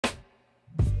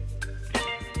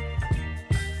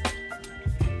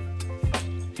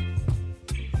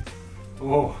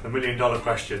Oh, the $1,000,000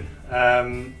 question.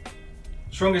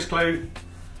 Strongest glue?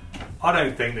 I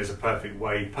don't think there's a perfect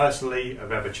way, personally,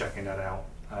 of ever checking that out.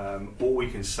 All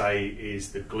we can say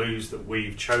is the glues that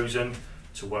we've chosen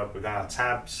to work with our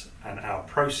tabs and our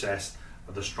process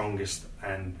are the strongest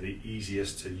and the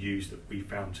easiest to use that we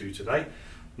found to today.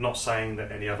 Not saying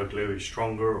that any other glue is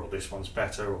stronger or this one's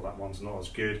better or that one's not as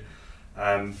good,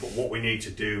 but what we need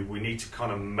to do, we need to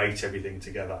kind of mate everything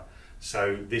together.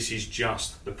 So this is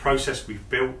just the process we've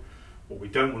built. What we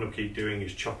don't want to keep doing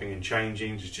is chopping and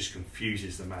changing, it just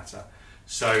confuses the matter.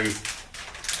 So the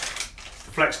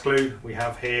flex glue we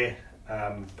have here,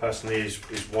 personally is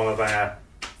one of our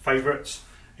favourites.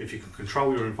 If you can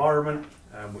control your environment,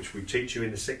 which we teach you in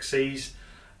the 6 C's,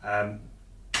 the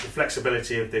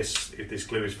flexibility of this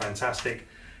glue is fantastic.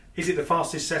 Is it the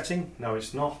fastest setting? No,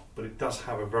 it's not, but it does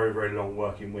have a very, very long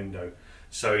working window.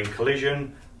 So in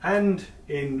collision and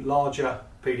in larger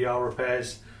PDR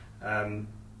repairs,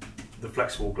 the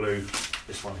flexible glue,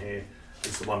 this one here,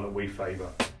 is the one that we favour.